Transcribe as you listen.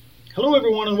Hello,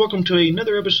 everyone, and welcome to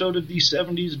another episode of the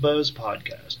 70's Buzz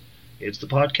Podcast. It's the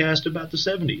podcast about the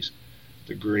 70s,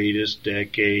 the greatest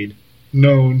decade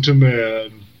known to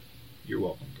man. You're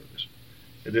welcome, Curtis.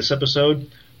 In this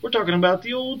episode, we're talking about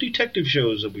the old detective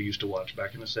shows that we used to watch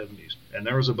back in the 70s, and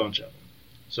there was a bunch of them.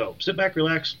 So sit back,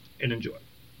 relax, and enjoy.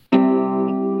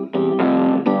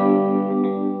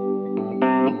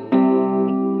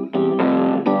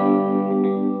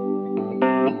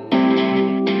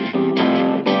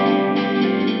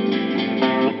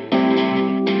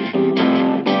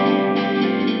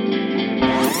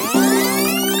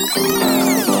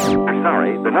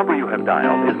 The number you have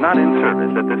dialed is not in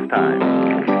service at this time.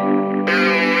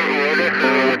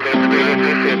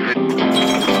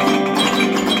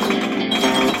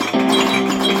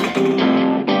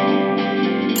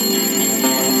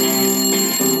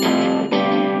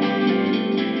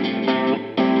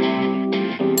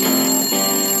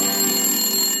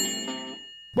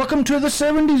 Welcome to the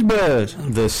 70's Buzz.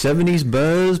 The 70's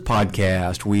Buzz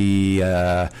Podcast.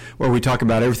 Where we talk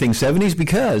about everything 70s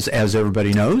because, as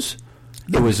everybody knows,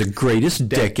 it was the greatest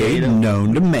decade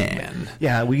known to man.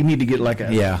 Yeah, we need to get like a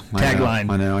tagline.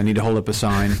 I know. I need to hold up a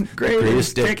sign.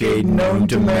 Greatest decade known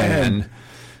to man.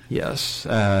 Yes.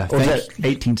 Or was that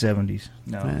 1870s?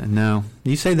 No. No.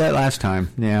 You said that last time.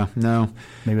 Yeah, no.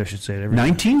 Maybe I should say it every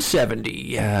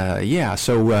 1970.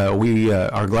 So we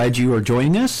are glad you are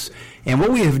joining us. And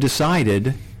what we have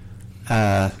decided,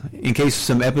 in case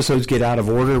some episodes get out of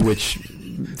order, which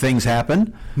things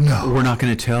happen, we're not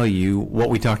going to tell you what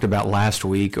we talked about last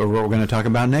week or what we're going to talk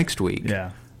about next week.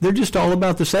 Yeah. They're just all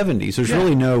about the 70s. There's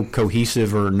really no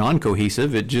cohesive or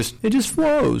non-cohesive. It just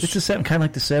flows. It's just kind of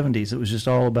like the 70s. It was just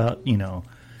all about,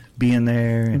 being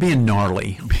there. And being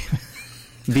gnarly.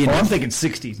 I'm thinking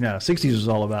 60s. No, 60s was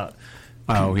all about.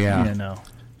 Oh, yeah.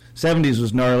 70s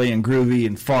was gnarly and groovy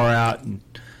and far out and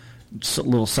a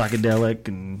little psychedelic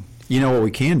and... You know what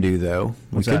we can do, though?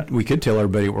 We could tell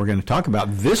everybody what we're going to talk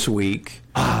about this week.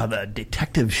 The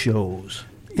detective shows.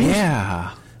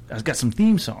 Yeah. I've got some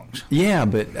theme songs. Yeah,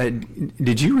 but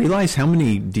did you realize how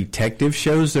many detective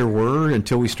shows there were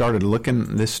until we started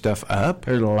looking this stuff up?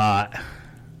 There's a lot.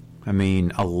 I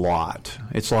mean, a lot.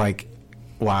 It's like,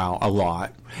 wow, a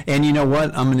lot. And you know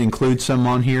what? I'm going to include some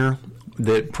on here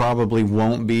that probably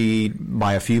won't be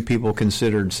by a few people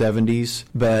considered 70s,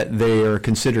 but they are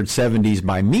considered 70s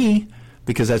by me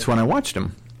because that's when I watched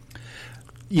them.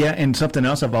 Yeah, and something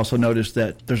else I've also noticed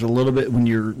that there's a little bit, when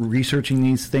you're researching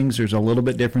these things, there's a little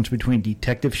bit difference between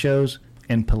detective shows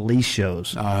and police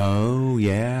shows. Oh,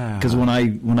 yeah. Because when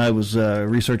I was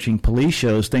researching police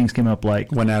shows, things came up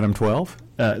like... When Adam 12?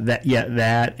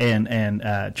 That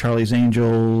and Charlie's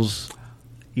Angels...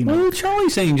 Well,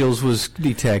 Charlie's Angels was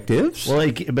detectives.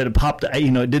 Well, but it popped.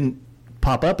 It didn't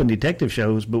pop up in detective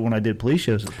shows, but when I did police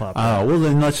shows, it popped up. Oh, well,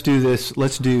 then let's do this.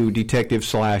 Let's do detective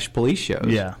 / police shows.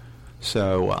 Yeah.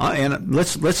 So, and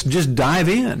let's just dive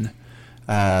in.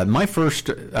 My first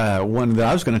one that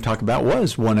I was going to talk about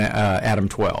was one Adam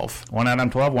 12. One Adam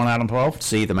 12.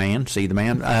 See the man.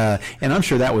 And I'm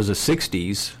sure that was a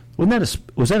 60s. Was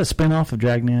that a spinoff of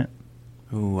Dragnet?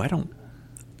 Oh, I don't know.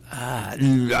 I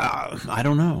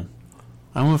don't know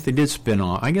if they did spin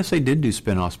off. I guess they did do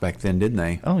spin-offs back then, didn't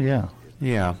they? Oh, yeah.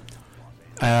 Yeah.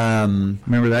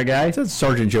 Remember that guy? That's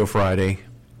Sergeant Joe Friday.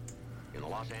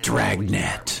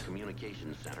 Dragnet.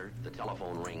 The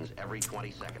telephone rings every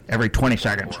 20 seconds. Every 20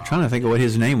 seconds. I'm trying to think of what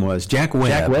his name was. Jack Webb.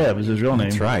 Jack Webb is his real name.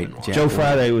 That's right. Joe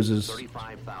Friday was his...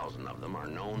 35,000 of them are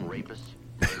known rapists,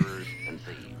 murderers, and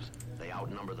thieves. They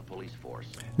outnumber the police force.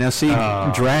 Now, see,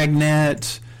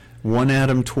 Dragnet... One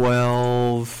Adam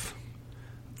 12.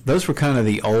 Those were kind of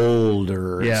the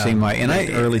older. Yeah, it seemed like,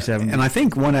 early 70s. And I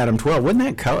think One Adam 12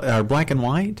 wasn't that black and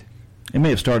white? It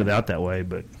may have started out that way,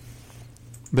 but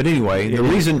anyway, the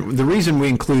reason we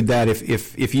include that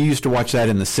if you used to watch that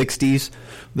in the 60s,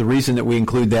 the reason that we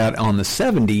include that on the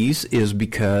 70s is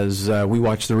because we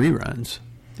watch the reruns.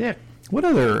 Yeah. What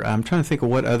other? I'm trying to think of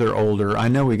what other older. I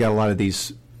know we got a lot of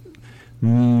these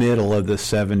middle of the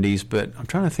 70s, but I'm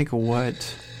trying to think of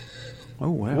what. Oh,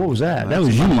 wow. What was that? That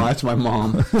was you. That's my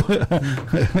mom.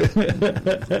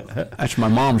 That's my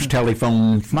mom's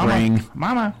telephone ring.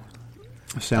 Mama.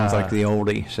 Sounds like the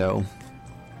oldie, so.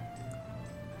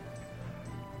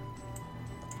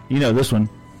 You know this one.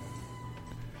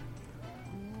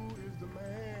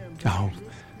 Oh.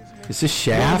 Is this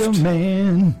Shaft? What a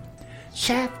man.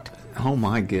 Shaft. Oh,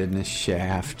 my goodness,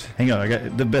 Shaft. Hang on, I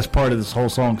got the best part of this whole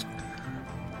song's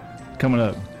coming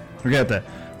up. We got the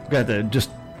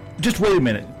just wait a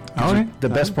minute. All right. The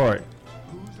best part.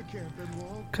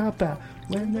 Cop out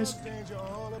when this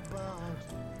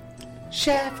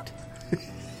Shaft.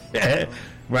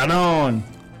 Right on.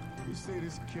 You say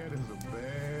this cat is a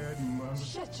bad mother.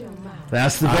 Shut your mouth.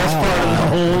 That's the best part of the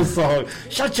whole song.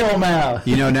 Shut your mouth.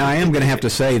 You know, now I am going to have to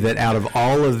say that out of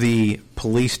all of the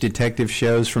police detective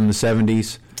shows from the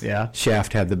 70s, Yeah.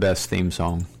 Shaft had the best theme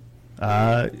song.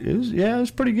 It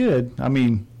was pretty good. I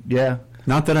mean, yeah.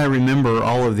 Not that I remember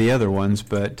all of the other ones,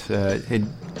 but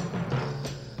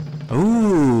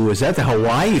ooh, is that the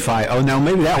Hawaii Five? Oh, no,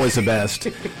 maybe that was the best.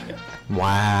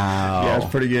 Wow. Yeah, it's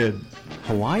pretty good.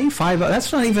 Hawaii Five.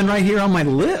 That's not even right here on my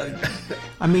list.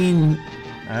 I mean,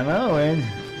 I know, man.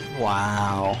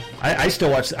 wow. I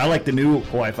still watch. I like the new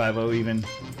Hawaii Five-0 even.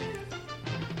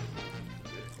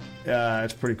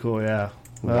 It's pretty cool. Yeah.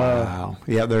 Wow.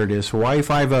 Yeah, there it is. Hawaii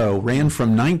Five-0 ran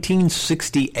from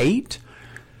 1968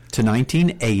 to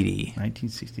 1980.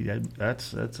 1960.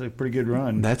 That's a pretty good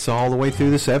run. That's all the way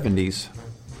through the 70s.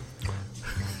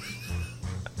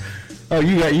 Oh,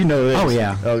 you know this. Oh,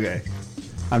 yeah. Okay.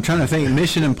 I'm trying to think.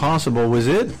 Mission Impossible, was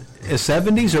it a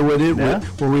 70s or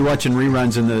were we watching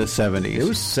reruns in the 70s? It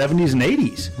was 70s and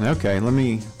 80s. Okay, let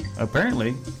me.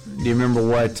 Apparently. Do you remember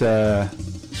what?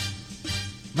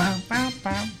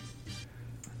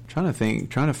 Trying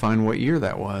to find what year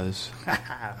that was.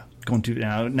 Going to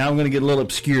now I'm going to get a little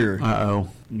obscure. Uh-oh.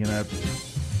 You know,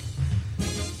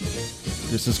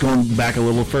 this is going back a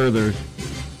little further.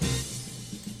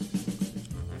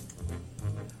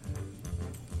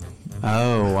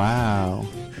 Oh, wow.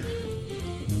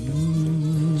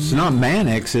 It's not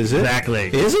Mannix, is it? Exactly.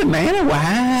 Is it Mannix?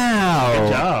 Wow. Good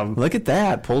job. Look at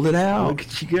that. Pulled it out. Look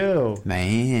at you go.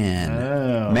 Man.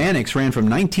 Oh. Mannix ran from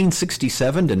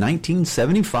 1967 to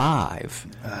 1975.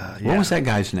 What was that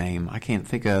guy's name? I can't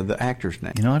think of the actor's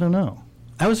name. You know, I don't know.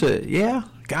 That was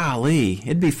golly.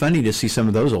 It'd be funny to see some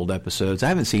of those old episodes. I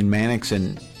haven't seen Mannix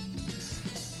in...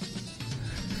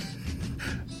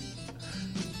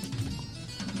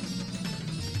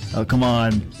 Oh, come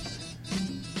on.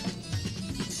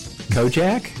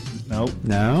 Kojak? Nope.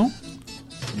 No?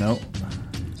 Nope.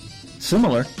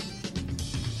 Similar.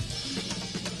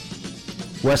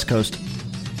 West Coast.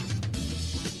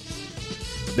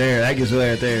 There, that gets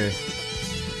right there.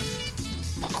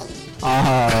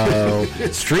 Oh,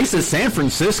 Streets of San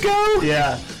Francisco?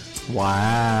 Yeah.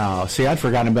 Wow. See, I'd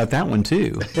forgotten about that one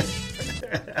too.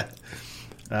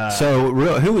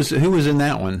 Who was in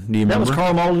that one? Do you remember? That was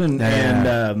Carl Malden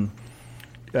and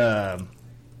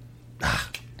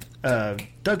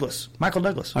Douglas, Michael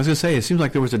Douglas. I was going to say, it seems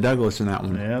like there was a Douglas in that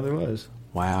one. Yeah, there was.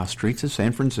 Wow, Streets of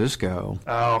San Francisco.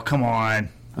 Oh, come on.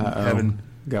 Uh-oh.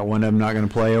 Got one of them not going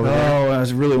to play over there? Oh, I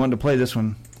was really wanting to play this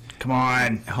one. Come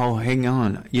on. Oh, hang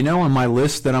on. You know, on my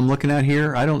list that I'm looking at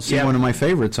here, I don't see one of my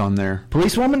favorites on there.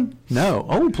 Policewoman? No.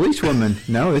 Oh, Policewoman.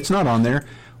 No, it's not on there.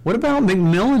 What about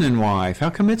McMillan and Wife? How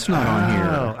come it's not on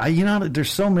here? You know,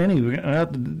 there's so many.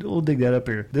 We'll dig that up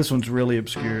here. This one's really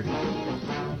obscure.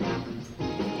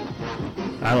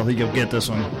 I don't think you'll get this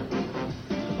one.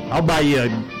 I'll buy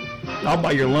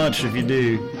your lunch if you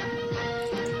do.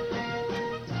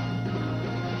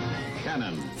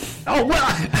 Cannon. Oh well.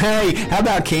 Hey, how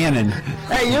about Cannon?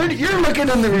 Hey, you're looking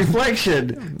in the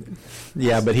reflection.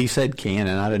 Yeah, but he said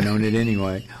Cannon. I'd have known it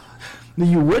anyway.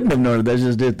 You wouldn't have known it. That's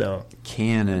just it, though.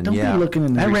 Cannon. Don't be looking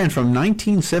in the that ran from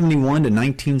 1971 to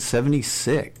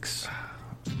 1976.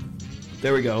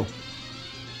 There we go.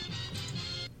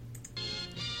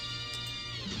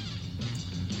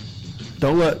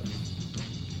 Don't look.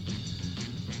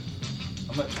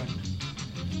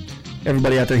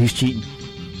 Everybody out there, he's cheating.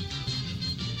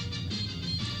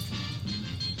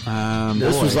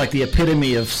 This was like the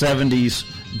epitome of 70s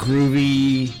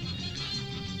groovy.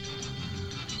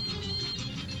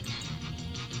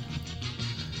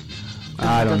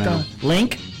 I don't know.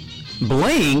 Link?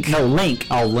 Blink? No, Link.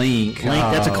 Oh, Link. Link,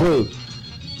 that's a clue.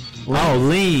 Link. Oh,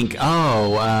 Link.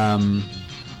 Oh,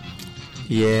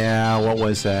 yeah, what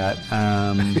was that?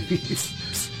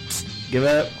 Give it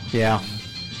up. Yeah.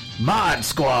 Mod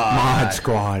Squad. Mod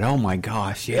Squad. Oh, my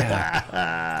gosh,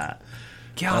 yeah.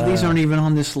 God, these aren't even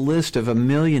on this list of a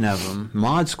million of them.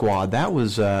 Mod Squad, that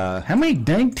was... How many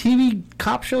dang TV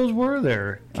cop shows were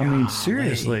there? I mean,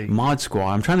 seriously. Mod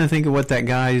Squad. I'm trying to think of what that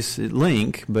guy's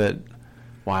Link, but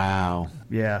wow.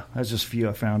 Yeah, that's just a few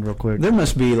I found real quick. There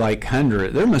must be like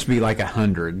 100. There must be like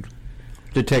 100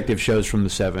 detective shows from the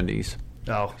 70s.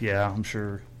 Oh, yeah, I'm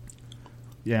sure.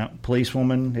 Yeah,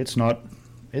 Policewoman, it's hard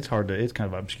to, it's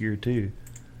kind of obscure too.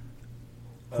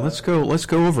 Let's go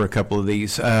over a couple of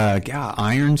these.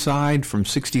 Ironside from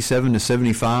 67 to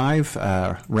 75,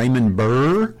 Raymond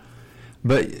Burr.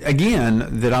 But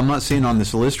again, that I'm not seeing on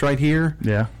this list right here.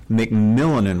 Yeah.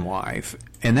 McMillan and Wife.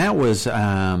 And that was,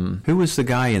 who was the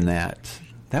guy in that?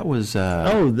 That was...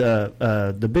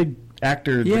 the big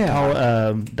actor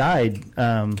Yeah. that died.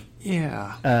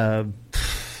 Yeah.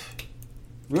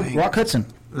 Rock Hudson.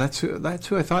 That's who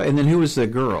I thought. And then who was the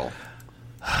girl?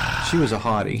 She was a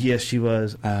hottie. Yes, she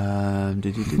was.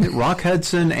 Rock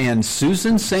Hudson and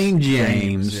Susan St.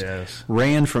 James yes.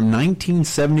 ran from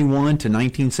 1971 to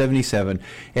 1977.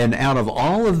 And out of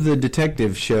all of the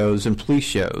detective shows and police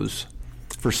shows,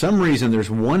 for some reason there's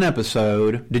one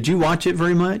episode. Did you watch it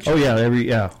very much? Oh,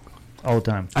 yeah, all the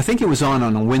time. I think it was on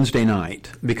a Wednesday night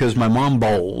because my mom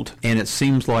bowled, and it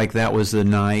seems like that was the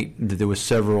night that there was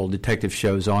several detective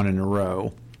shows on in a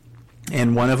row.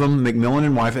 And one of them, McMillan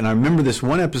and Wife, and I remember this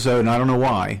one episode, and I don't know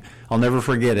why. I'll never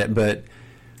forget it, but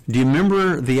do you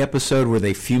remember the episode where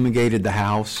they fumigated the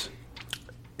house?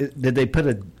 Did they put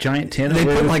a giant tent They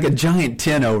over put it? like a giant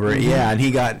tent over it, yeah,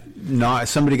 and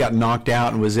somebody got knocked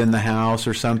out and was in the house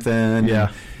or something.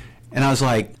 Yeah. And I was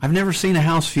like, I've never seen a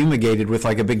house fumigated with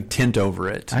like a big tent over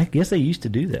it. I guess they used to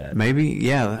do that. Maybe,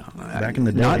 yeah. Back in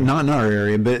the day. Not in our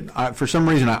area, but for some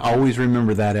reason I always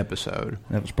remember that episode.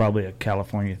 That was probably a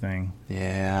California thing.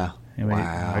 Yeah. Anyway,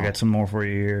 Wow. I got some more for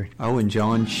you here. Oh, and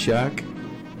John Shuck.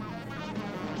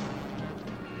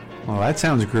 Well, that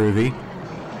sounds groovy.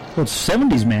 Well, it's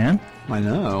 70s, man. I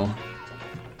know.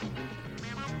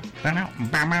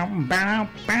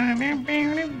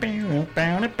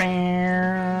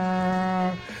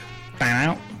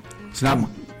 It's not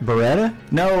Baretta?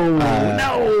 No,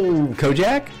 no,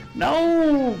 Kojak?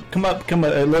 no. Come up a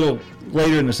little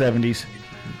later in the 70s.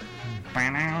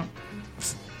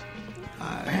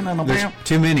 There's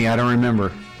too many. I don't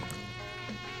remember.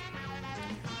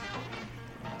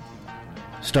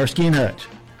 Starsky and Hutch.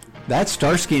 That's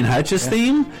Starsky and Hutch's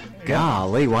theme?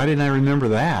 Golly, why didn't I remember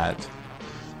that?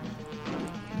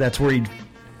 That's when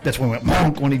he went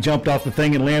monk when he jumped off the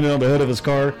thing and landed on the hood of his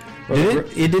car. Did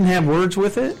it? It didn't have words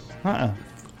with it? Uh-uh.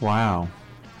 Wow.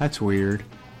 That's weird.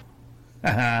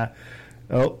 Oh.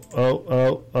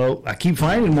 I keep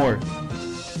finding more.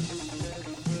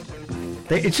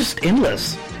 It's just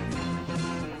endless.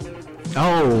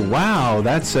 Oh, wow.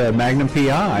 That's Magnum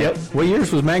P.I. Yep. What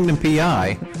years was Magnum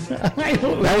P.I.? I don't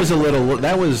know. That was a little,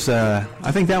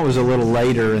 I think that was a little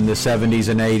later in the 70s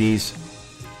and 80s.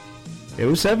 It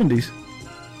was 70s.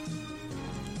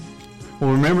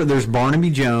 Well, remember, there's Barnaby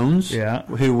Jones, Yeah.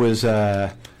 who was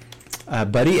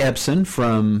Buddy Ebsen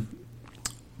from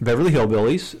Beverly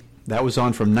Hillbillies. That was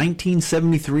on from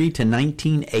 1973 to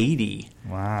 1980.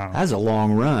 Wow. That's a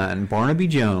long run. Barnaby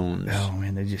Jones. Oh,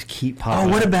 man, they just keep Oh,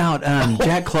 popping. what about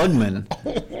Jack Klugman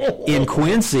in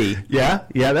Quincy? Yeah,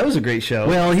 that was a great show.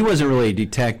 Well, he wasn't really a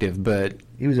detective, but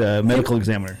he was a medical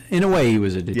examiner. in a way he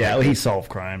was a detective. Yeah, well, he solved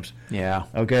crimes. Yeah.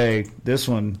 Okay, this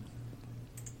one.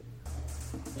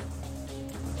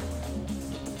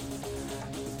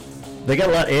 They got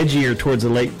a lot edgier towards the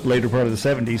later part of the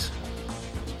 70s.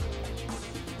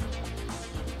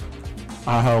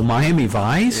 Oh, Miami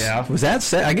Vice? Yeah. Was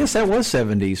that, I guess that was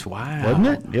 70s. Wow. Wasn't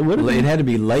it? It would have It been. had to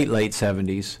be late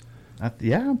 70s.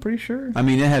 Yeah, I'm pretty sure. I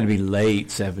mean, it had to be late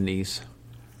 70s.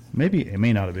 Maybe it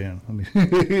may not have been.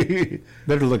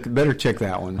 Better check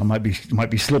that one. I might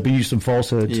be slipping you some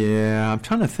falsehoods. Yeah, I'm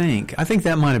trying to think. I think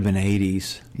that might have been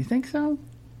 80s. You think so?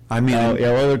 I mean, Oh,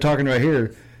 yeah. Well, they're talking right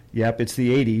here. Yep, it's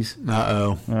the 80s.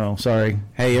 uh-oh. Oh, sorry.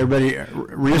 Hey, everybody,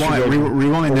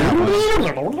 rewind that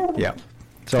one. Yeah.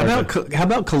 Sorry. How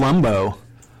about Columbo?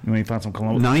 You want to find some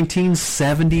Columbo?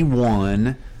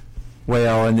 1971.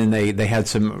 Well, and then they had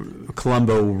some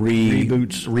Columbo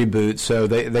reboots. So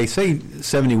they say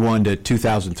 71 to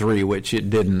 2003, which it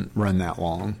didn't run that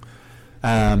long.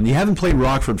 You haven't played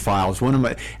Rockford Files.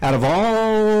 Out of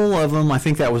all of them, I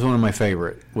think that was one of my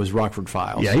favorite. Was Rockford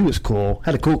Files? Yeah, he was cool.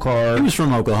 Had a cool car. He was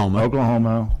from Oklahoma.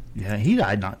 Oklahoma. Yeah, he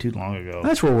died not too long ago.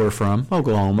 That's where we're from,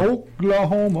 Oklahoma.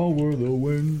 Oklahoma, where the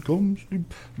wind comes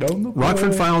down the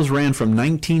Rockford Files ran from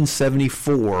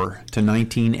 1974 to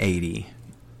 1980.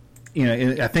 You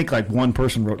know, I think like one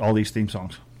person wrote all these theme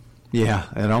songs. Yeah,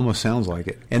 it almost sounds like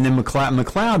it. And then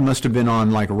McCloud must have been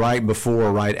on like right before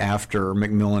or right after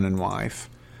McMillan and Wife.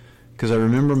 Because I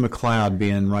remember McCloud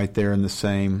being right there in the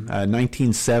same,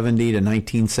 1970 to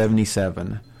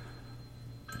 1977.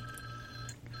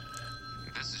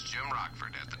 This is Jim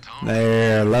Rockford at the tone.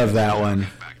 There, love that one.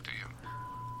 Back to you.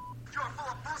 You're full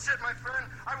of bullshit, my friend.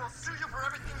 I will sue you for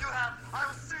everything you have. I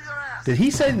will sue your ass. Did he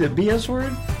say the BS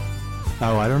word?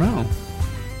 Oh, I don't know.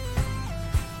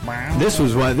 This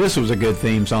was a good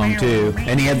theme song too.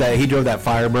 And he drove that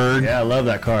Firebird. Yeah, I love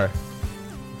that car.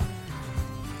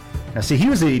 Now, see, he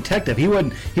was a detective. He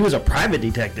was a private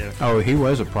detective. Oh, he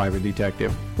was a private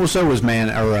detective. Well, so was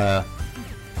Mannix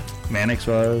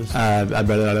was.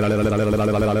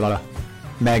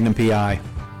 Magnum P.I.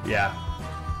 Yeah.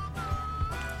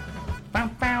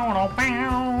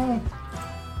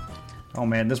 Oh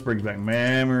man, this brings back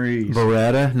memories.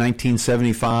 Baretta,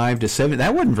 1975 to 70.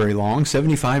 That wasn't very long.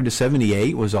 75 to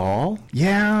 78 was all.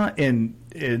 Yeah, and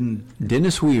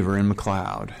Dennis Weaver and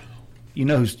McCloud. you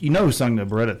know who sung the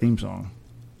Baretta theme song?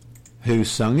 Who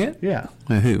sung it? Yeah.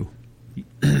 Who?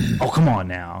 Oh, come on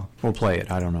now. We'll play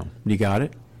it. I don't know. You got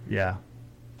it? Yeah.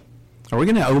 Are we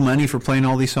going to owe money for playing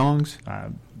all these songs? I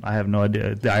have no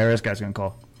idea. The IRS guy's gonna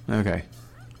call. Okay.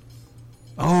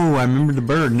 Oh, I remember the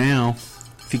bird now.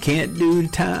 If you can't do the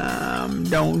time,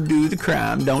 don't do the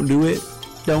crime. Don't do it.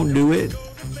 Don't do it.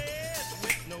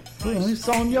 Well, it's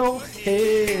on your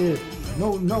head.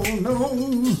 No, no,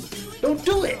 no. Don't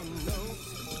do it.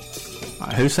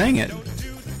 Who sang it?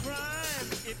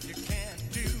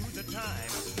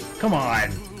 Come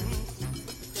on.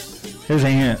 Here's a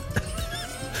hint.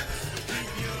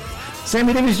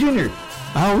 Sammy Davis Jr.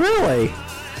 Oh, really?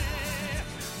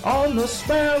 On the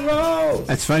Sparrow.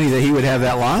 That's funny that he would have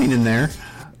that line in there.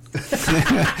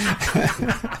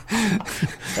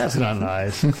 That's not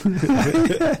nice.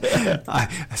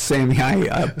 Sammy,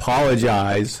 I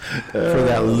apologize for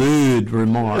that lewd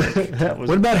remark.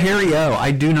 What about Harry O?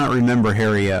 I do not remember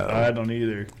Harry O. I don't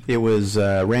either. It was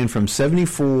ran from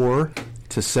 74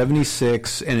 to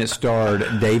 76, and it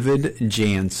starred David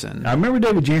Jansen. I remember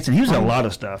David Jansen. He was in a lot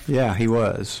of stuff. Yeah, he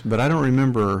was, but I don't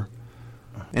remember.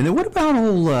 And then what about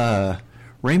old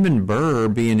Raymond Burr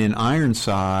being in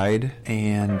Ironside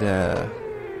and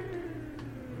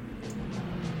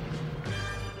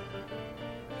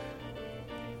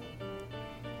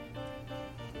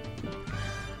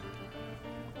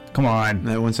Come on.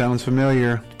 that one sounds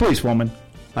familiar. Policewoman.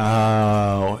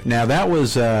 Oh, now that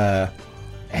was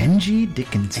Angie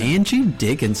Dickinson. Angie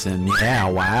Dickinson. Yeah,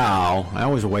 wow, that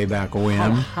was way back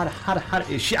when.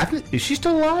 Is she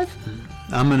still alive?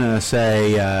 I'm gonna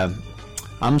say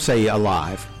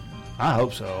alive. I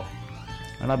hope so.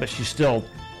 And I bet she's still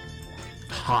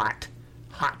hot.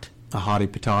 Hot. A hottie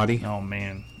patati. Oh,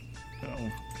 man.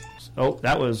 Oh,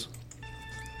 that was...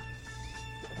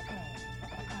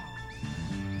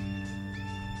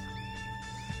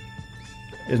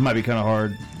 This might be kind of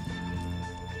hard.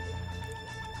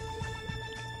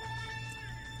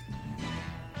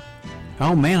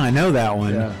 Oh man, I know that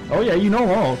one. Yeah. Oh, yeah, you know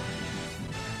them all.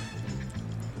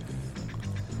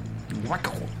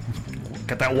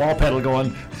 Got that wall pedal going.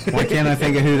 Why can't I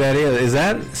think of who that is? Is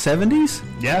that 70s?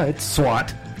 Yeah, it's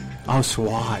SWAT. Oh,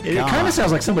 SWAT. It kind of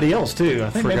sounds like somebody else, too. I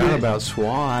think Forgot about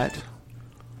SWAT.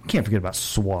 Can't forget about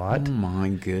SWAT. Oh, my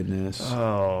goodness.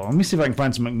 Oh, let me see if I can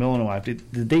find some McMillan Wife.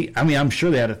 Did they? I mean, I'm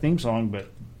sure they had a theme song, but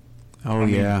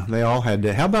Yeah, they all had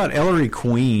to. How about Ellery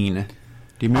Queen?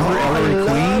 Do you remember Ellery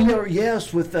Queen?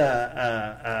 Yes, with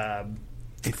the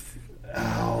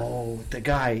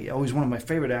guy. Always one of my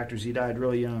favorite actors. He died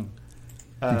really young.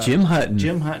 Jim Hutton.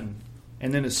 Jim Hutton,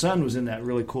 and then his son was in that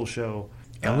really cool show.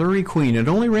 Ellery Queen. It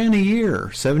only ran a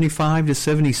year, 75 to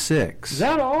 76. Is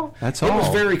that all? That's It all. was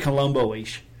very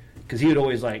Columbo-ish because he would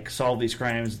always like solve these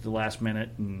crimes at the last minute,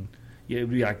 and it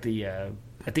would be like the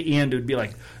at the end it would be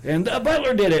like, and the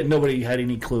butler did it, and nobody had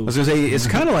any clue. I was going to say, it's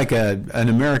kind of like an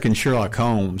American Sherlock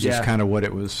Holmes. Yeah. Is kind of what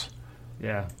it was.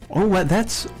 Yeah. Oh, what?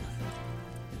 That's.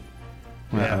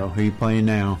 Yeah. Uh-oh, who are you playing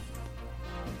now?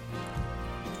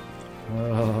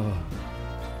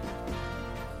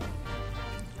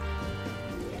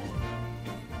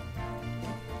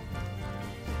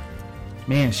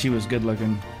 Man, she was good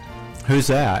looking. Who's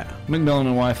that? McMillan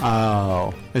and Wife.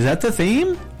 Oh, is that the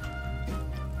theme?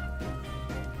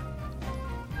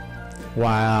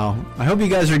 Wow. I hope you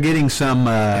guys are getting some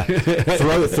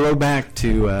throwback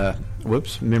to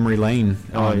memory lane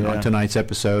on tonight's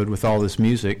episode with all this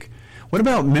music. What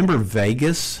about, remember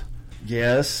Vegas?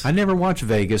 Yes. I never watched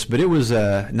Vegas, but it was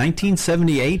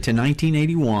 1978 to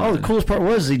 1981. Oh, the coolest part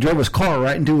was he drove his car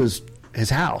right into his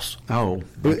house. Oh.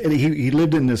 And he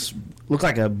lived in this, looked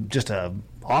like just a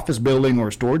office building or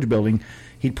a storage building.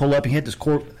 He'd pull up, he had this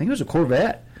I think it was a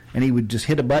Corvette, and he would just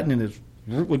hit a button and his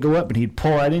roof would go up and he'd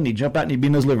pull right in, he'd jump out and he'd be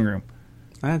in his living room.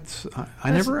 I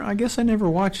guess I never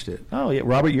watched it. Oh, yeah,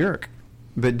 Robert Urich.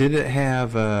 But did it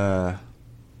have,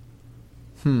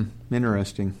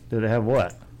 interesting. Did it have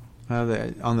what?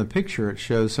 On the picture, it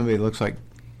shows somebody that looks like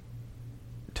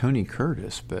Tony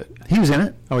Curtis, but... He was in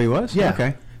it. Oh, he was? Yeah.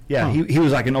 Okay. Yeah, Oh. he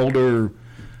was like an older...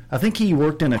 I think he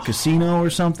worked in a casino or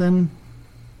something.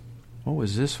 What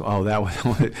was this? Oh, that was...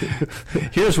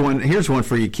 Here's one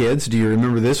for you kids. Do you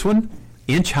remember this one?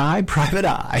 Inch High Private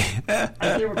Eye.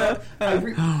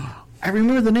 I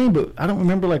remember the name, but I don't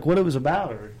remember like what it was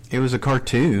about. It was a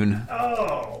cartoon.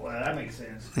 Oh, well, that makes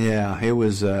sense. Yeah, it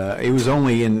was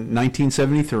only in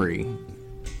 1973.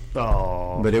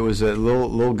 Oh. But it was a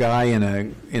little guy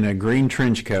in a green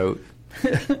trench coat.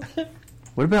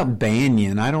 What about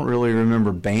Banyan? I don't really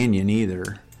remember Banyan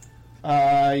either.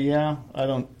 Yeah, I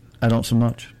don't so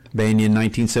much. Banyan,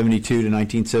 1972 to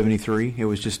 1973. It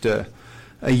was just a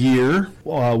year.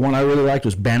 One I really liked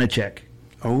was Banachek.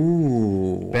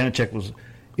 Oh. Banachek was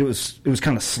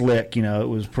kind of slick, you know. It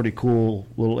was pretty cool,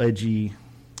 little edgy.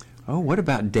 Oh, what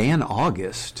about Dan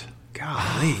August?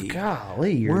 Golly.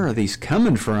 Golly. Where are these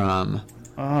coming from?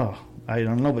 Oh, I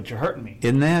don't know, but you're hurting me.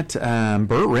 Isn't that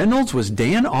Burt Reynolds was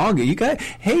Dan August?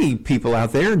 Hey, people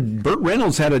out there, Burt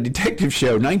Reynolds had a detective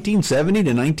show, 1970 to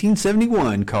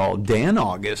 1971, called Dan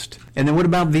August. And then what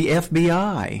about the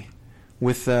FBI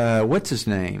with, what's his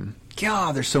name?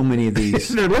 God, there's so many of these.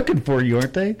 They're looking for you,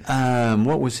 aren't they?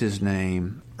 What was his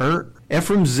name?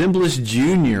 Ephraim Zimbalist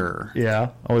Jr. Yeah.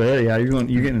 Oh, yeah. You're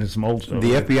getting into some old stuff.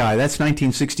 The FBI. That's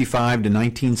 1965 to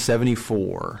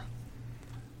 1974.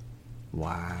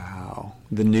 Wow.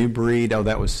 The New Breed. Oh,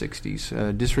 that was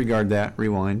 60s. Disregard that.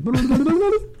 Rewind.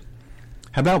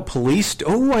 How about Police?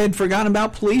 Oh, I had forgotten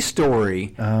about Police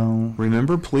Story. Oh.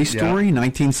 Remember Police Story?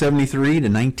 1973 to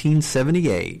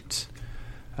 1978.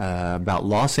 About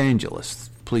Los Angeles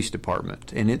Police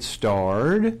Department. And it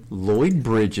starred Lloyd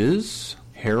Bridges,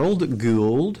 Harold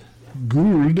Gould.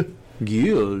 Golly,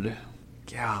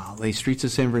 Streets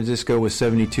of San Francisco was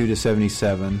 72 to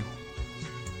 77.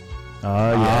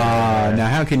 Oh, yeah. Now,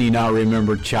 how can you not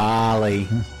remember Charlie?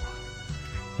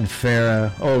 And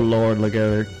Farrah. Oh, Lord, look at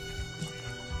her.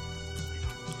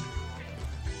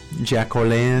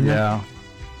 Jacqueline. Yeah.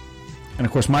 And,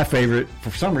 of course, my favorite,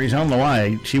 for some reason, I don't know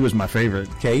why, she was my favorite.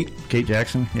 Kate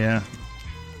Jackson, yeah.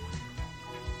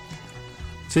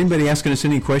 Is anybody asking us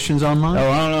any questions online?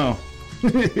 Oh, I don't know. I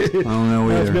don't know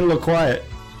It's either. been a little quiet.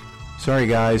 Sorry,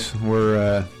 guys.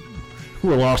 We're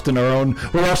lost in our own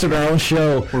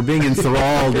show. We're being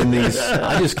enthralled in these.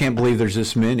 I just can't believe there's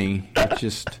this many. It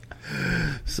just.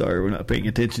 Sorry, we're not paying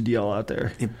attention to y'all out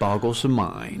there. It boggles the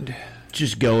mind.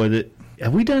 Just go with it.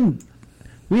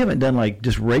 We haven't done like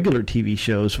just regular TV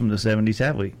shows from the 70s,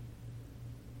 have we?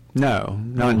 No,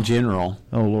 not in general.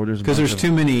 Oh, Lord, because there's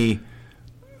too many.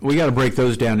 We got to break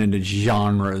those down into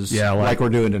genres. Yeah, like we're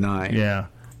doing tonight. Yeah,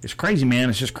 it's crazy, man.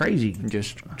 It's just crazy.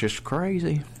 Just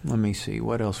crazy. Let me see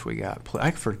what else we got.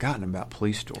 I've forgotten about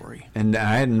Police Story, and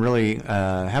I hadn't really.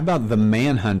 How about The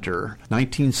Manhunter,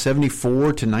 1974 to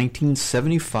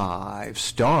 1975,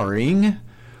 starring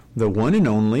the one and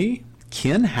only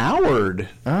Ken Howard.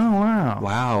 Oh, wow.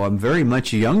 Wow, I'm very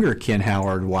much younger Ken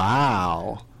Howard.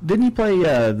 Wow. Didn't he play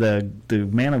the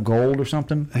Man of Gold or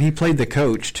something? He played the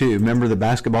coach, too. Remember the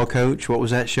basketball coach? What was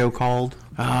that show called?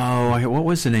 Oh, what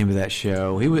was the name of that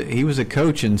show? He was a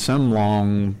coach in some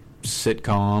long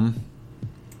sitcom.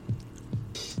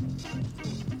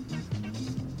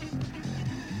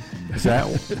 Is that...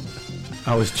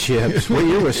 Oh, it was Chips. What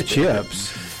year was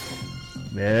Chips?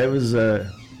 Yeah, it was...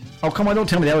 Oh, come on, don't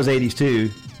tell me that was 80s,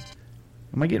 too.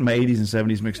 Am I getting my 80s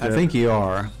and 70s mixed up? I think you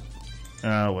are.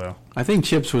 Oh, well. I think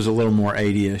Chips was a little more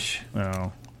 80-ish.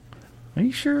 Oh. Are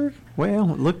you sure? Well,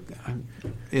 look,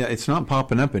 yeah, it's not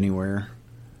popping up anywhere.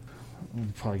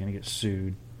 I'm probably going to get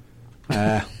sued.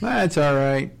 That's all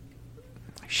right.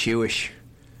 Shewish.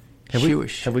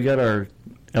 Have we got our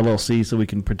LLC so we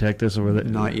can protect this over that?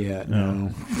 Not yet,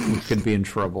 no. We could be in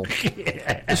trouble.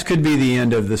 This could be the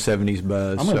end of the 70s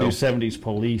buzz. I'm going to do 70s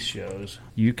police shows.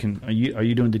 You can. Are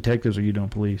you doing detectives or are you doing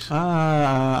police?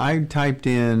 I typed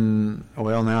in,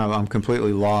 well, now I'm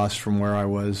completely lost from where I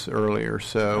was earlier,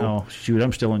 so. Oh, shoot,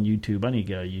 I'm still on YouTube. I need to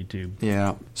get on YouTube.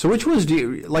 Yeah. So which ones do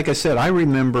you, like I said, I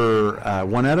remember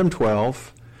 1 Adam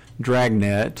 12,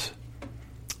 Dragnet,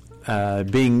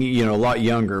 being, a lot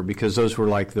younger because those were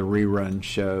like the rerun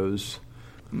shows.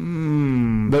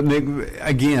 But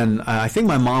again, I think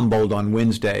my mom bowled on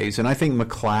Wednesdays, and I think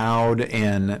McCloud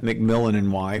and McMillan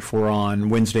and wife were on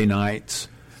Wednesday nights.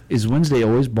 Is Wednesday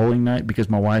always bowling night? Because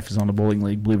my wife is on the bowling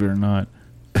league, believe it or not.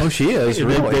 Oh, she is,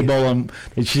 really? They bowl on,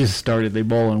 she just started, they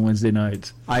bowl on Wednesday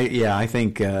nights. I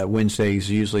think Wednesday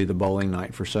is usually the bowling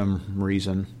night for some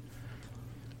reason.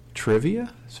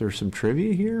 Trivia? Is there some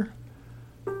trivia here?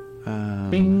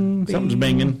 Bing. Something's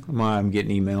binging. I'm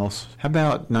getting emails. How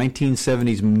about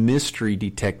 1970s mystery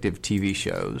detective TV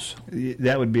shows?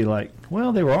 That would be like,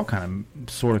 well, they were all kind of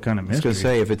mystery. I was going to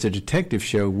say, if it's a detective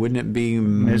show, wouldn't it be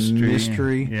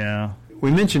mystery? Yeah. We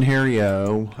mentioned Harry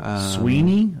O.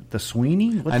 Sweeney? The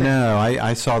Sweeney? I know.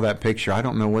 I saw that picture. I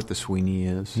don't know what the Sweeney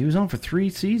is. He was on for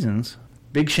 3 seasons.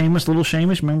 Big Seamus, Little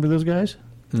Seamus. Remember those guys?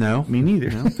 No. Me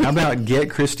neither. No. How about Get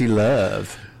Christy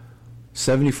Love?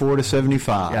 74 to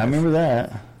 75. Yeah, I remember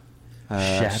that.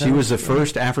 She was the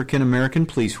first African-American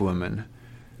policewoman.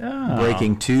 Oh.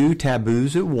 breaking 2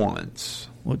 taboos at once.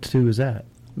 What 2 is that?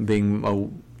 Being,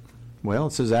 well,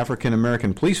 it says African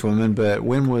American policewoman, but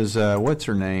when was, what's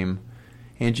her name?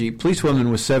 Angie,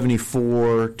 policewoman was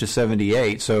 74 to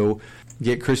 78, so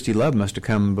Get Christy Love must have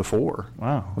come before.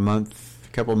 Wow. A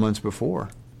couple of months before.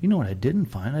 You know what I didn't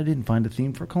find? I didn't find a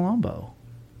theme for Columbo.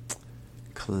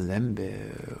 Columbo.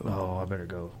 Oh,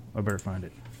 I better find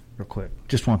it real quick.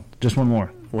 Just one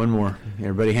more. One more.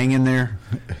 Everybody hang in there.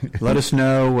 Let us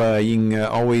know. You can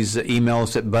always email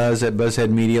us at Buzzhead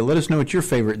Media. Let us know what your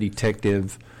favorite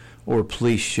detective or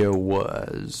police show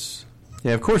was.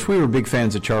 Yeah, of course, we were big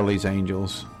fans of Charlie's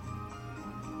Angels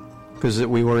because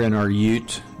we were in our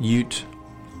Ute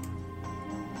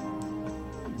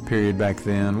period back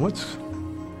then.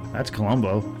 That's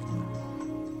Columbo.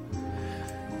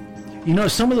 You know,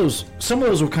 some of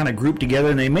those were kind of grouped together,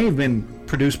 and they may have been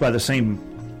produced by the same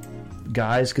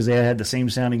guys because they had the same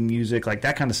sounding music. Like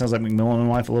that kind of sounds like McMillan and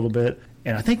Wife a little bit.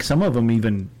 And I think some of them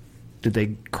even did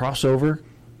they cross over?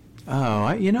 Oh,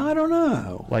 I don't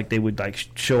know. Like they would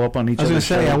show up on each other's I was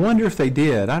going to say, show? I wonder if they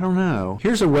did. I don't know.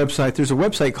 Here's a website. There's a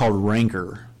website called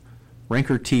Ranker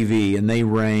TV, and they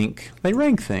rank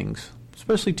things,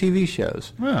 especially TV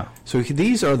shows. Yeah. So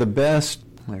these are the best.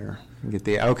 There, get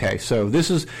the okay. So this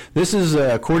is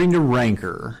according to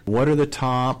Ranker. What are the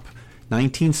top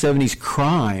 1970s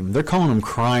crime? They're calling them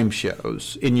crime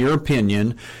shows, in your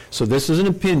opinion. So this is an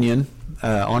opinion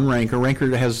on Ranker.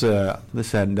 Ranker has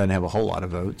doesn't have a whole lot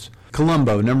of votes.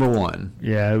 Columbo, number 1.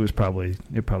 Yeah, it probably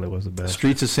was the best.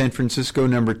 Streets of San Francisco,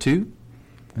 number 2.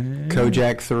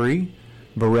 Kojak, 3.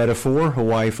 Baretta, 4.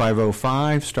 Hawaii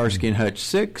 505. Starsky and Hutch,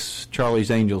 6. Charlie's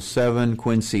Angels, 7.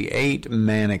 Quincy, 8.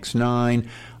 Mannix, 9.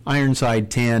 Ironside,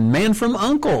 10. Man from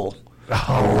U.N.C.L.E.,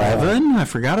 11. I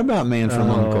forgot about Man from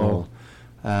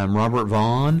U.N.C.L.E. Robert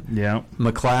Vaughn. Yeah.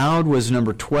 McCloud was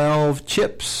number 12.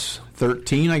 Chips,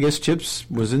 13. I guess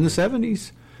Chips was in the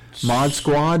 70s. Mod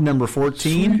Squad, number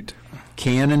 14. Sweet.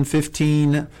 Cannon,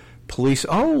 15. Police.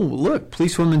 Oh, look.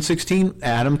 Policewoman, 16.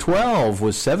 Adam, 12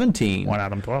 was 17. One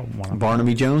Adam 12.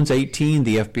 Barnaby Jones, 18.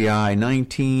 The FBI,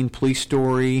 19. Police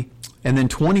Story. And then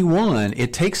 21.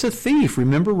 It Takes a Thief.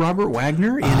 Remember Robert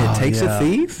Wagner in It Takes a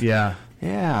Thief? Yeah.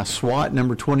 Yeah. SWAT,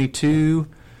 number 22.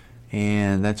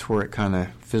 And that's where it kind of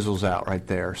fizzles out right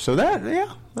there. So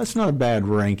that's not a bad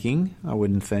ranking, I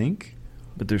wouldn't think.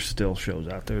 But there's still shows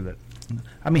out there that,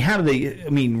 how do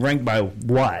they, rank by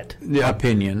what? The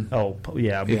opinion. Oh,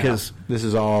 yeah, because this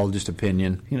is all just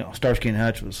opinion. Starsky and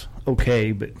Hutch was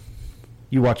okay, but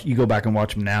you go back and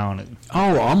watch them now, and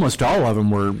almost all of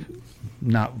them were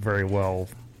not very well.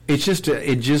 It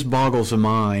just boggles the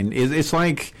mind. It's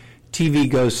like TV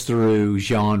goes through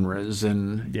genres,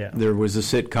 and there was the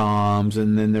sitcoms,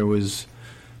 and then there was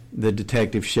the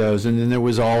detective shows, and then there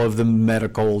was all of the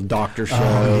medical doctor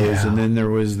shows, and then there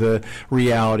was the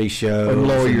reality shows,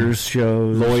 lawyers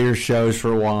shows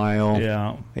for a while.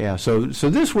 Yeah. So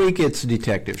this week it's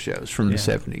detective shows from the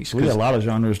 70s. We got a lot of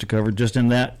genres to cover just in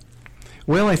that.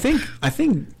 Well, I think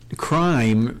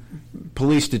crime,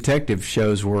 police detective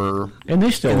shows were, and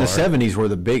they still in are. The 70s were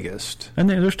the biggest, and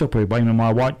they're still pretty.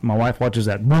 My wife watches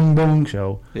that Boom Boom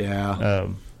show. Yeah.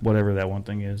 Whatever that one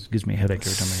thing is, gives me a headache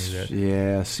every time I hear that.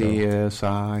 Yeah,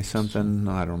 CSI something.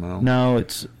 I don't know. No,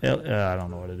 it's I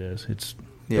don't know what it is. It's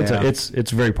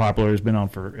very popular. It's been on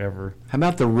forever. How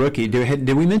about The Rookie?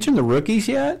 Did we mention The Rookies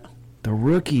yet? The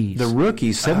Rookies. The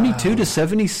Rookies, 72 to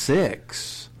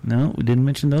 76. No, we didn't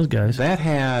mention those guys. That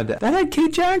had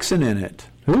Kate Jackson in it.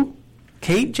 Who?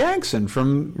 Kate Jackson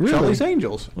from Charlie's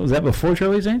Angels. Was that before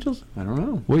Charlie's Angels? I don't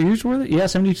know. What years were they? Yeah,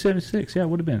 70 to 76. Yeah, it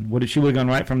would have been. She would have gone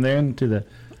right from there into the...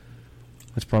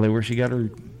 That's probably where she got her...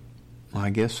 I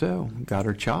guess so. Got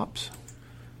her chops.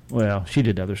 Well, she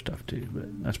did other stuff too,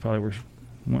 but that's probably where she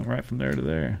went right from there to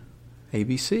there.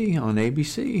 ABC, on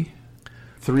ABC.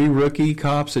 3 rookie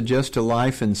cops adjust to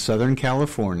life in Southern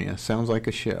California. Sounds like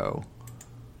a show.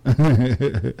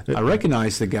 I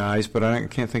recognize the guys, but I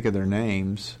can't think of their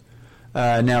names.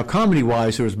 Now,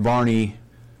 comedy-wise, there was Barney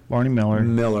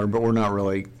Miller, but we're not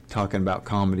really talking about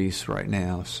comedies right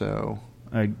now. So,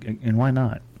 and why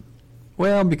not?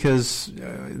 Well, because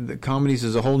the comedies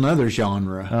is a whole nother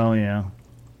genre. Oh yeah,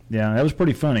 that was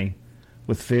pretty funny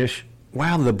with Fish.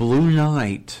 Wow, The Blue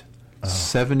Knight,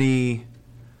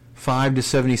 75 to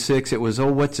 76. It was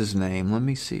what's his name? Let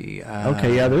me see.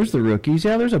 Okay, there's The Rookies. She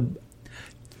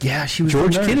was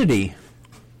George Kennedy.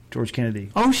 George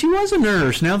Kennedy. Oh, she was a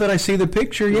nurse. Now that I see the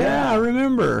picture, I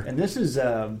remember. And this is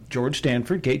George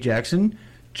Stanford, Kate Jackson,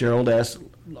 Gerald S.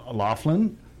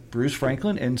 Laughlin, Bruce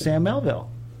Franklin, and Sam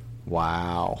Melville.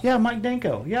 Wow. Yeah, Mike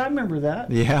Danko. Yeah, I remember that.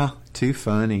 Yeah, too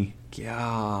funny.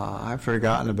 Yeah, I've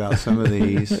forgotten about some of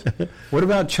these. What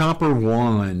about Chopper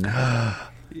 1?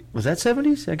 Was that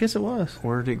 70s? I guess it was.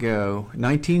 Where'd it go?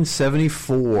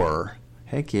 1974.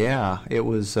 Heck yeah. It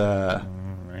was...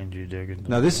 Ranger Diggins.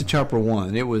 No, this is Chopper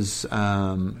 1. It was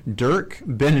Dirk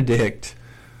Benedict.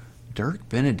 Dirk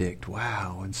Benedict,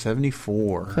 wow, in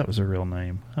 74. That was a real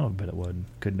name. I don't bet it wasn't.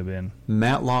 Couldn't have been.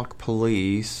 Matlock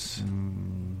Police.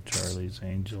 Charlie's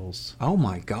Angels. Oh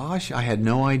my gosh, I had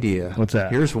no idea. What's that?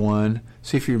 Here's one.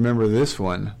 See if you remember this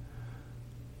one.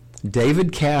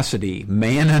 David Cassidy,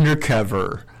 Man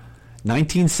Undercover,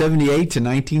 1978 to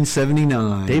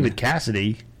 1979. David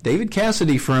Cassidy? David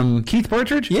Cassidy from... Keith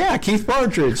Partridge? Yeah, Keith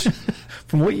Partridge.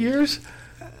 From what years?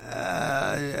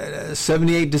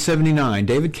 78 to 79.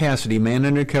 David Cassidy, Man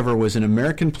Undercover, was an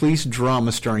American police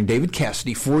drama starring David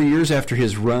Cassidy 4 years after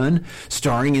his run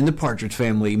starring in The Partridge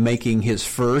Family, making his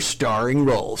first starring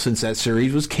role since that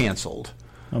series was canceled.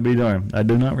 I'll be darned. I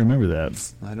do not remember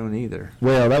that. I don't either.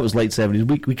 Well, that was late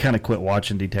 70s. We kind of quit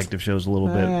watching detective shows a little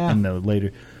bit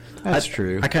later. That's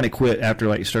true. I kind of quit after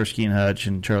like Starsky and Hutch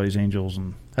and Charlie's Angels,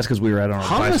 and that's because we were out on our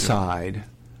Homicide.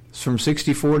 It's from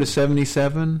 64 to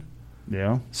 77.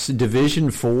 Yeah.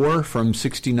 Division 4 from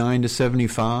 69 to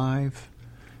 75.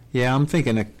 Yeah, I'm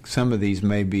thinking some of these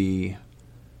may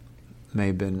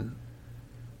have been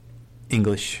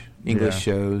English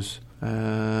shows.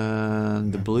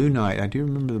 The Blue Knight. I do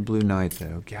remember the Blue Knight,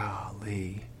 though.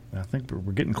 Golly. I think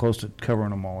we're getting close to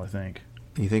covering them all, I think.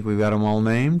 You think we've got them all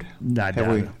named? I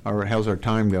doubt it. How's our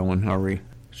time going? Are we?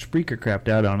 Spreaker crapped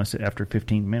out on us after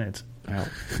 15 minutes.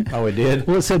 Oh, it did?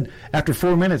 Well, it said after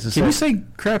 4 minutes. Can you say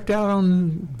crapped out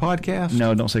on podcast?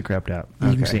 No, don't say crapped out.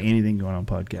 You can say anything going on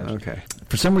podcast. Okay.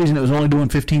 For some reason, it was only doing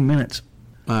 15 minutes.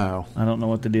 Oh. I don't know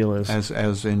what the deal is.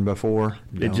 As in before?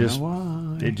 It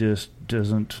just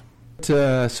doesn't.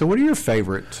 So what are your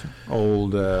favorite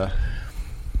old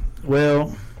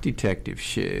detective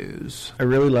shows? I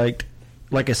really liked,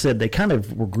 like I said, they kind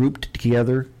of were grouped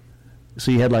together.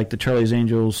 So you had like the Charlie's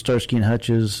Angels, Starsky and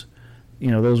Hutches,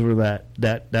 those were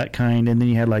that kind, and then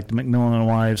you had like the McMillan and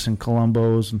Wives and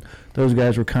Columbos, and those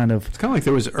guys were kind of... It's kind of like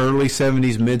there was early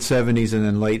 70s, mid-70s, and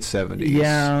then late 70s.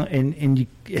 Yeah, and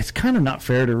it's kind of not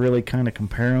fair to really kind of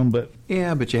compare them, but...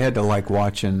 Yeah, but you had to like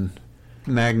watching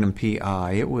Magnum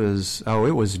P.I. It was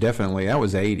definitely, that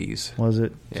was 80s. Was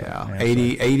it? Yeah, so,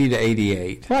 80 to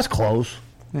 88. Well, that's close.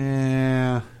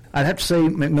 Yeah. I'd have to say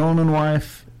McMillan and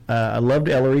Wife. I loved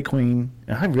Ellery Queen.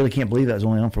 I really can't believe that was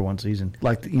only on for one season.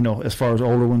 Like, as far as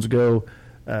older ones go,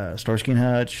 Starsky and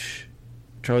Hutch,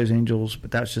 Charlie's Angels,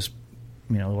 but that's just,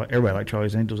 everybody liked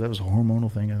Charlie's Angels. That was a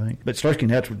hormonal thing, I think. But Starsky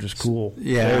and Hutch were just cool.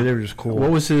 Yeah. They were just cool.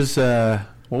 What was the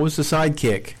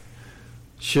sidekick?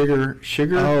 Sugar?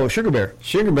 Oh, Sugar Bear.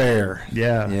 Sugar Bear.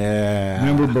 Yeah. Yeah.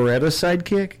 Remember Baretta's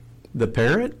sidekick? The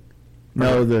parrot?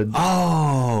 No,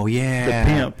 Oh, yeah. The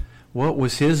pimp. What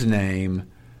was his name?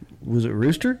 Was it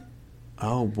Rooster?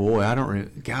 Oh, boy,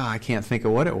 I can't think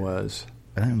of what it was.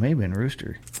 I think it may have been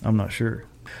Rooster. I'm not sure.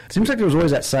 It seems like there was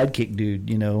always that sidekick dude,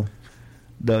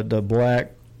 the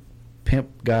black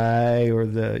pimp guy or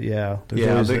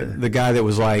the guy that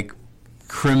was like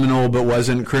criminal but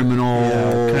wasn't criminal.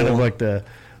 Yeah, kind of like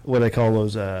what they call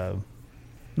those,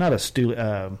 not a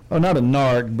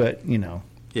narc, but,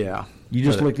 Yeah. You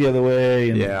just look the other way,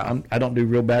 and yeah. I don't do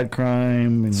real bad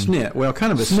crime. And snitch. Well,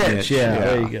 kind of a snitch. Yeah,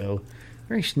 there you go.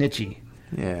 Very snitchy.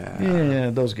 Yeah. Yeah,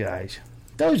 those guys.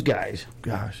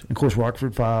 Gosh. And of course,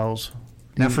 Rockford Files.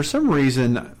 Now, for some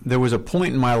reason, there was a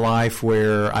point in my life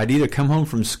where I'd either come home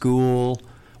from school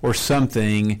or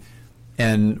something,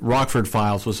 and Rockford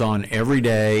Files was on every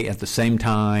day at the same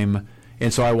time,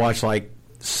 and so I watched like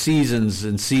seasons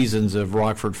and seasons of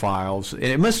Rockford Files.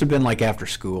 It must have been like after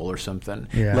school or something.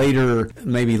 Yeah.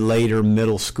 Maybe later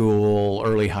middle school,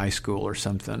 early high school or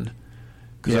something.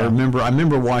 Because Yeah. I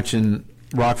remember watching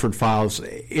Rockford Files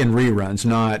in reruns,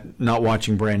 not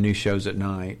watching brand new shows at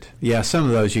night. Yeah, some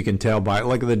of those you can tell by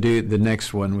like the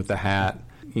next one with the hat.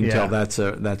 You can tell that's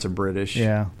a British.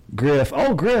 Yeah. Griff.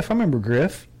 Oh, Griff. I remember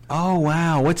Griff. Oh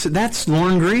wow, that's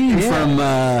Lorne Greene from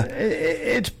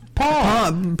It's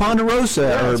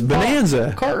Ponderosa or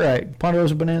Bonanza. Cartwright.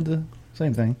 Ponderosa Bonanza.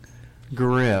 Same thing.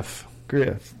 Griff.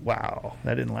 Wow.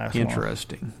 That didn't last long.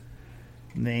 Interesting.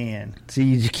 Man. See,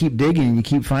 you just keep digging and you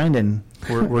keep finding.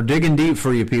 We're digging deep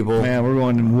for you people. Man, we're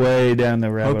going way down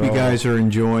the rabbit Hope you hole. guys are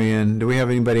enjoying. Do we have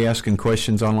anybody asking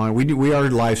questions online? We are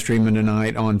live streaming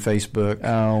tonight on Facebook.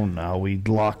 Oh, no. We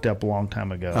locked up a long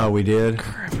time ago. Oh, we did?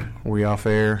 Were we off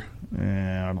air?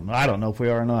 Yeah, I don't know. I don't know if we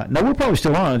are or not. No, we're probably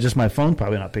still on. It's just my phone's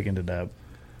probably not picking it up.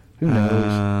 Who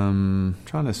knows?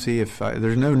 Trying to see if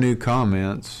there's no new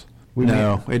comments.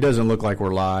 No, it doesn't look like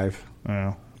we're live.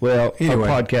 Well, Well, Anyway.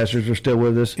 our podcasters are still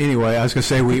with us. Anyway, I was going to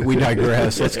say we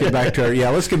digress. Let's get back to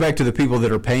let's get back to the people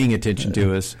that are paying attention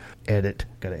to us. Edit.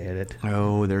 Got to edit.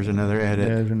 Oh, there's another edit.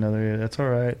 There's another edit. That's all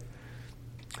right.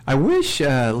 I wish.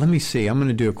 Let me see. I'm going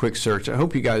to do a quick search. I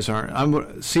hope you guys aren't. I'm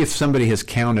going to see if somebody has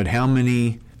counted how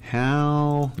many.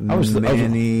 I was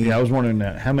wondering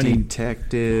that. How many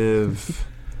detective?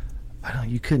 I don't.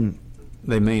 You couldn't.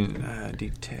 They mean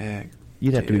detective.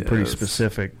 You'd have to be pretty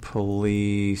specific.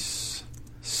 Police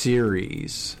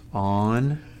series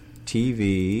on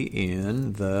TV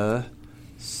in the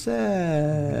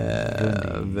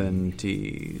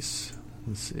 70s.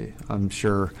 Let's see. I'm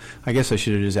sure. I guess I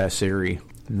should have just asked Siri.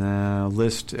 No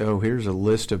list. Oh, here's a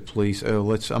list of police.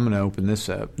 Oh, I'm going to open this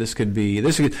up. This could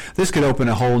open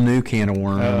a whole new can of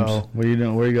worms. Oh, what are you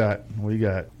doing? What you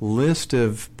got? List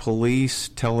of police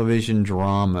television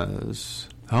dramas.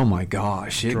 Oh my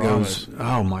gosh, it goes.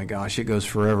 Oh my gosh, it goes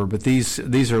forever. But these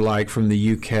are like from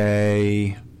the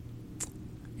UK,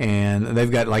 and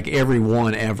they've got like every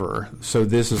one ever. So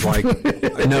this is like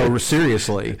no,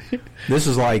 seriously, this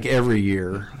is like every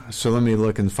year. So let me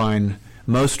look and find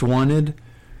Most Wanted.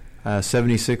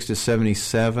 76 to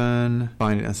 77.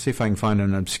 Let's see if I can find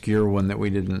an obscure one that we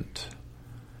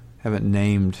haven't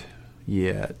named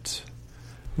yet.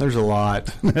 There's a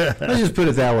lot. Let's just put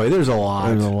it that way. There's a lot.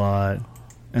 There's a lot,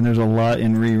 and there's a lot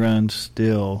in reruns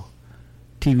still.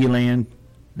 TV Land.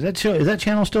 Is that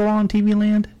channel still on TV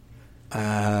Land?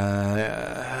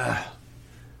 I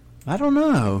don't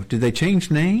know. Did they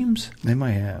change names? They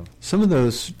might have. Some of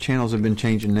those channels have been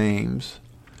changing names.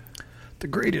 The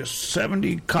greatest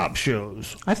 70 cop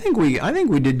shows. I think we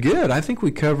did good. I think we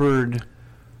covered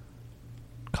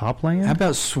Copland? How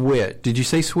about Switch? Did you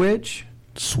say Switch?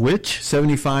 Switch?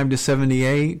 75 to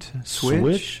 78?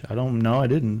 Switch? I don't know. I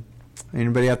didn't.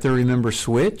 Anybody out there remember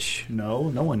Switch? No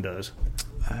one does.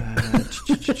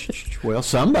 Well,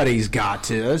 somebody's got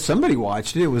to. Somebody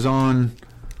watched it. It was on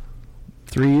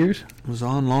 3 years? It was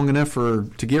on long enough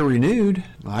to get renewed.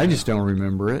 I just don't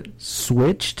remember it.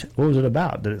 Switched? What was it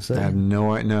about? Did it say? I have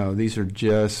no idea. No, these are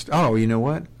just... Oh, you know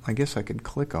what? I guess I could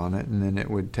click on it, and then it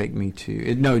would take me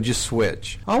to... No, just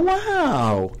Switch. Oh,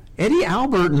 wow. Eddie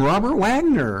Albert and Robert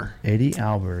Wagner. Eddie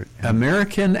Albert.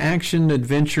 American action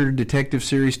adventure detective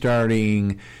series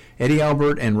starring Eddie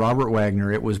Albert and Robert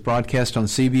Wagner. It was broadcast on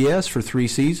CBS for 3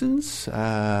 seasons,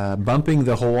 bumping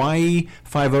the Hawaii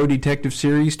 5-0 detective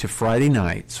series to Friday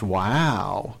nights.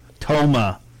 Wow.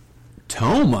 Toma.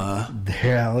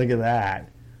 Yeah, look at that.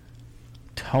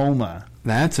 Toma.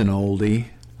 That's an oldie.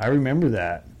 I remember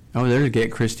that. Oh, there's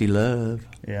Get Christy Love.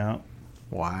 Yeah.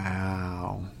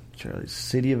 Wow. Charlie,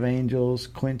 City of Angels,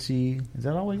 Quincy. Is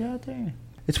that all we got there?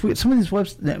 It's weird. Some of these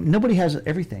webs, nobody has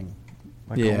everything.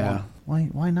 Yeah.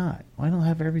 Why not? Why don't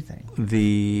have everything?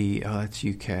 That's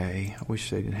UK. I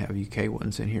wish they didn't have UK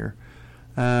ones in here.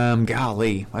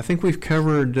 Golly, I think we've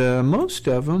covered most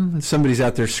of them. Somebody's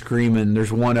out there screaming.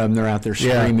 There's one of them. They're out there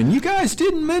screaming. Yeah. You guys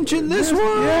didn't mention this one.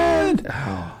 Yeah.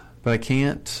 Oh. But I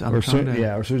can't. As soon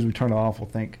as we turn it off, we'll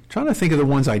think. Trying to think of the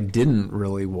ones I didn't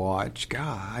really watch.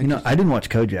 God, I didn't watch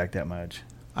Kojak that much.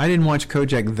 I didn't watch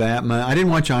Kojak that much. I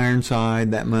didn't watch Ironside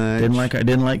that much. I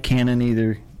didn't like Cannon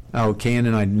either. Oh,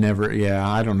 Cannon, I never. Yeah,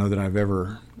 I don't know that I've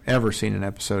ever seen an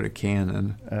episode of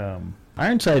Cannon.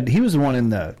 Ironside, he was the one in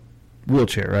the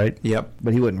wheelchair, right? Yep.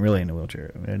 But he wasn't really in the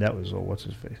wheelchair. I mean, that was what's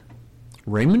his face?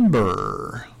 Raymond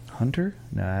Burr. Hunter?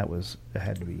 No, it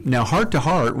had to be. Now, Heart to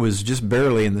Heart was just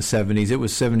barely in the 70s. It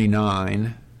was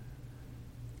 79.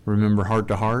 Remember Heart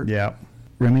to Heart? Yeah.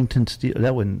 Remington Steele.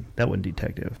 That wasn't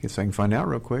detective. Guess I can find out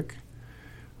real quick.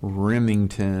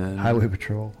 Remington. Highway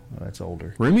Patrol. Oh, that's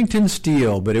older. Remington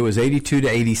Steele, but it was 82 to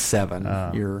 87.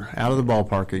 You're out of the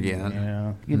ballpark again.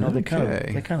 Yeah. They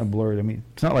kind of blurred. I mean,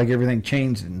 it's not like everything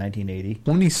changed in 1980.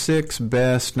 26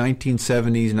 best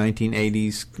 1970s,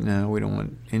 1980s. No, we don't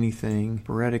want anything.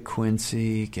 Baretta,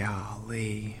 Quincy.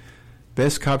 Golly.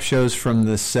 Best cop shows from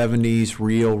the 70s,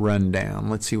 real rundown.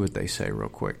 Let's see what they say real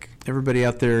quick. Everybody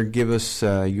out there, give us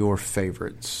your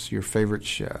favorites, your favorite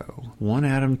show. One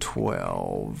Adam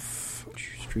 12.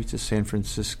 Streets of San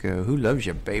Francisco. Who loves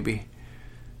you, baby?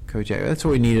 Kojak. That's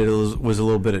what we needed was a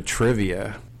little bit of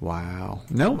trivia. Wow.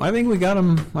 No, I think we got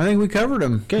them. I think we covered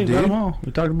them. Okay, we got them all.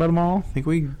 We talked about them all. I think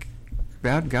we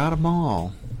about got them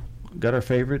all. Got our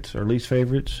favorites, our least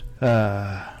favorites.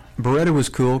 Baretta was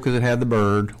cool because it had the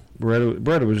bird.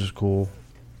 Baretta was just cool,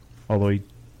 although he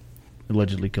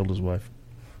allegedly killed his wife.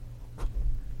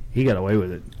 He got away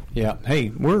with it. Yeah.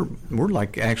 Hey, we're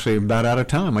like actually about out of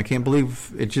time. I can't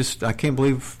believe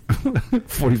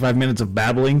 45 minutes of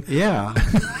babbling. Yeah.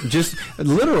 Just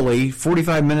literally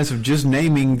 45 minutes of just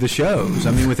naming the shows.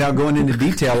 I mean, without going into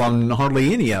detail on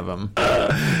hardly any of them.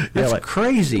 That's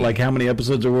crazy. Like how many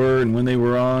episodes there were and when they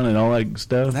were on and all that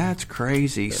stuff. That's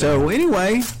crazy. So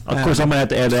anyway, of course, I'm gonna have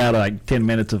to edit out like 10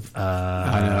 minutes of.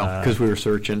 I know, because we were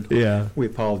searching. Yeah, we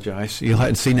apologize. You'll have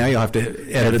to see now. You'll have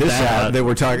to edit this out. That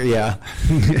we're talking. Yeah.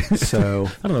 So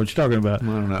I don't know what you're talking about. I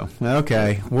don't know.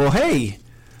 Okay. Well, hey,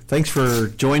 thanks for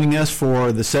joining us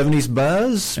for the 70s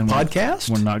Buzz podcast.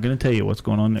 We're not going to tell you what's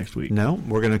going on next week. No,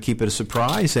 we're going to keep it a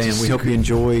surprise, and we hope you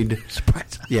enjoyed.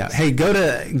 Surprise. Yeah. Hey, go to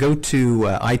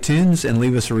iTunes and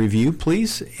leave us a review,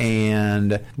 please.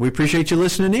 And we appreciate you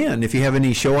listening in. If you have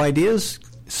any show ideas,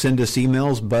 send us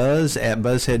emails,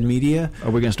 buzz@buzzheadmedia. Are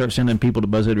we going to start sending people to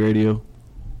Buzzhead Radio?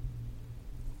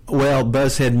 Well,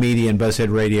 Buzzhead Media and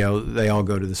Buzzhead Radio, they all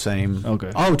go to the same.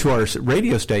 Okay. Oh, to our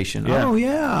radio station. Yeah. Oh,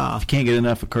 yeah. If you can't get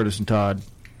enough of Curtis and Todd,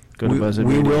 go to Buzzhead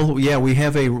we Radio. will. Yeah,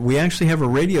 we actually have a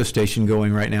radio station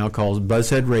going right now called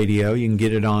Buzzhead Radio. You can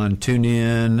get it on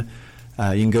TuneIn.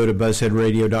 You can go to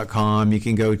buzzheadradio.com. You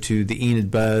can go to the Enid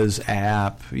Buzz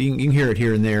app. You can hear it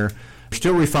here and there. We're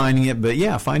still refining it, but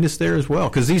yeah, find us there as well,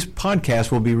 because these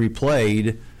podcasts will be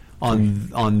replayed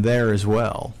on there as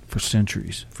well. For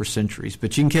centuries.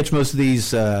 But you can catch most of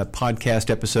these podcast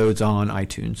episodes on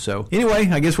iTunes. So anyway,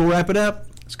 I guess we'll wrap it up.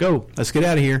 Let's go. Let's get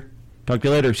out of here. Talk to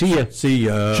you later. See ya. See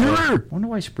ya. Sure. Wonder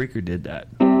why Spreaker did that.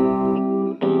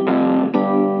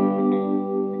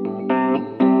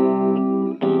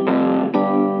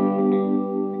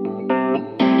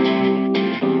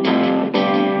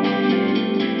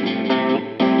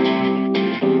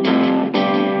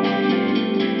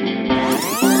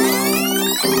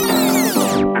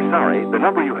 The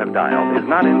number you have dialed is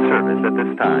not in service at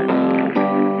this time.